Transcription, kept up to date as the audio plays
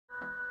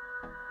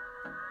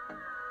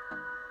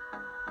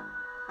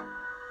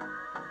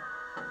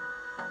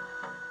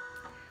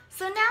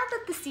So now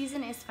that the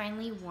season is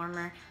finally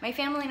warmer, my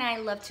family and I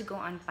love to go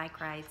on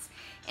bike rides.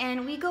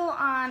 And we go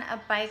on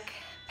a bike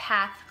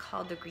path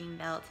called the Green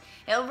Belt.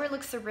 It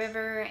overlooks the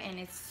river and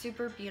it's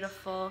super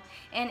beautiful.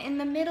 And in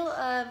the middle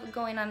of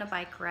going on a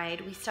bike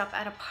ride, we stop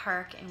at a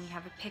park and we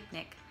have a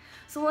picnic.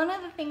 So one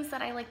of the things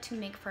that I like to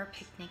make for a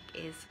picnic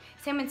is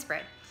salmon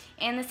spread.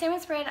 And the salmon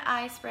spread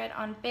I spread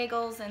on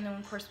bagels, and then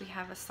of course we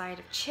have a side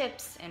of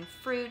chips and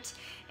fruit,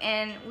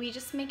 and we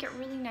just make it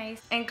really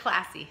nice and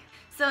classy.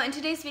 So in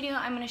today's video,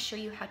 I'm going to show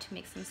you how to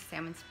make some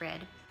salmon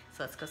spread.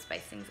 So let's go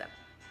spice things up.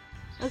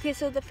 Okay,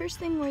 so the first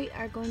thing we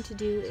are going to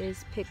do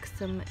is pick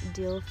some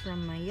dill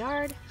from my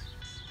yard.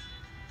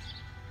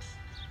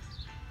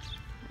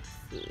 Let's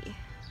see.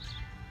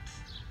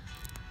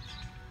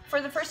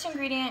 For the first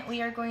ingredient,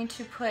 we are going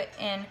to put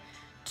in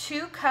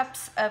 2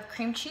 cups of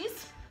cream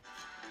cheese.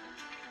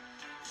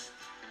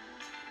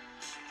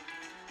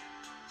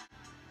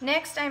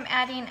 Next, I'm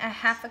adding a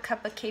half a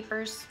cup of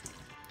capers,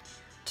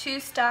 2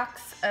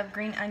 stalks of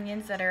green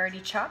onions that are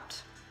already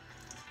chopped,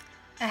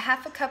 a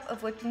half a cup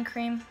of whipping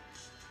cream.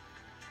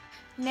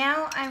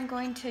 Now I'm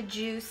going to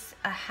juice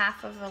a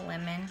half of a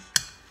lemon,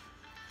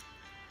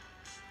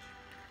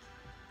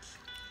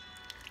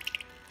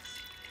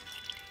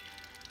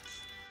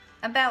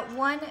 about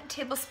 1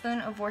 tablespoon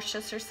of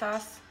Worcestershire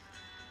sauce,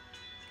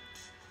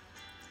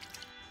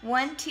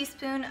 1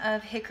 teaspoon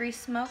of hickory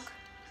smoke,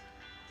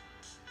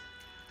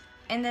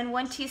 and then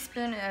 1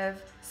 teaspoon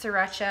of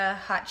sriracha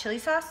hot chili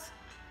sauce.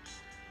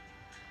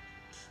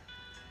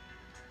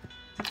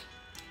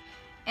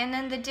 And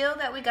then the dill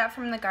that we got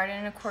from the garden,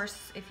 and of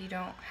course if you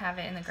don't have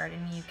it in the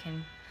garden you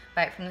can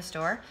buy it from the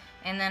store.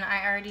 And then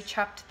I already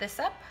chopped this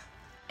up.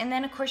 And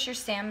then of course your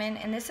salmon,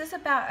 and this is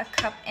about 1.5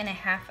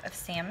 cups of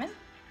salmon.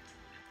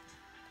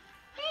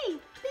 Hey,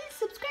 please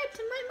subscribe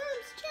to my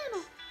mom's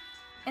channel.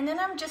 And then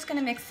I'm just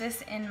gonna mix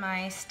this in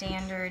my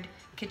standard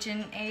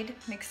KitchenAid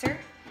mixer.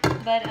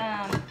 But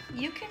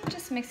you can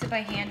just mix it by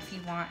hand if you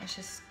want. It's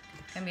just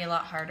gonna be a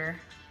lot harder.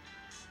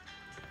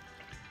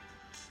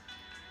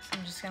 So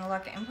I'm just gonna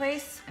lock it in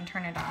place and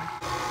turn it on.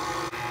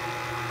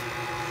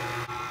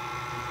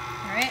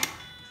 All right,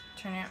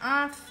 turn it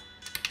off,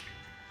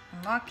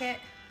 unlock it,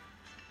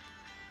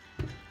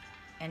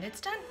 and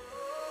it's done.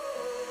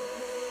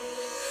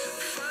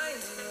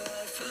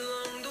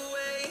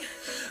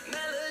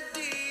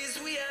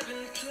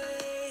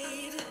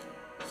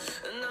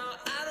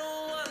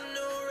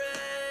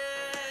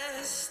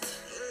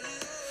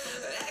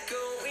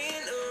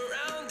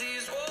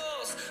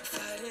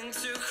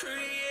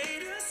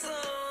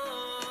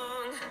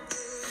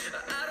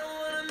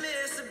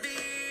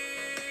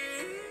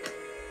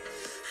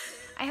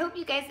 I hope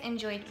you guys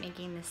enjoyed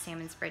making this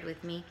salmon spread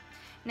with me.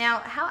 Now,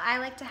 how I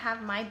like to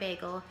have my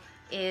bagel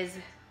is,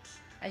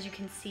 as you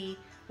can see,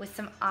 with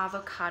some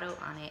avocado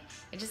on it.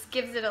 It just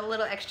gives it a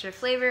little extra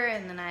flavor,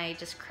 and then I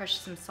just crush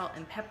some salt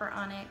and pepper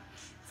on it.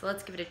 So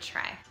let's give it a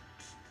try.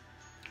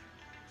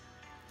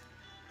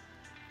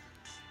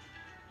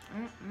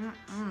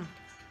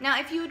 Now,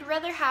 if you would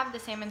rather have the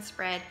salmon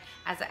spread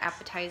as an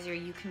appetizer,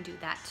 you can do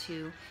that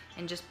too,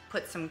 and just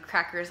put some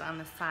crackers on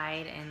the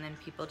side, and then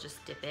people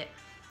just dip it.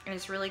 And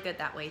it's really good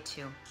that way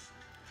too.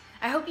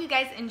 I hope you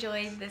guys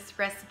enjoyed this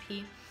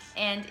recipe,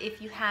 and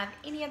if you have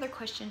any other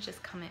questions,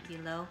 just comment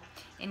below.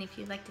 And if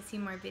you'd like to see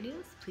more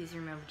videos, please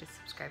remember to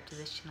subscribe to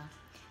this channel.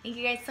 Thank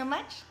you guys so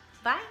much.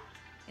 Bye,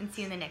 and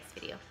see you in the next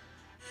video.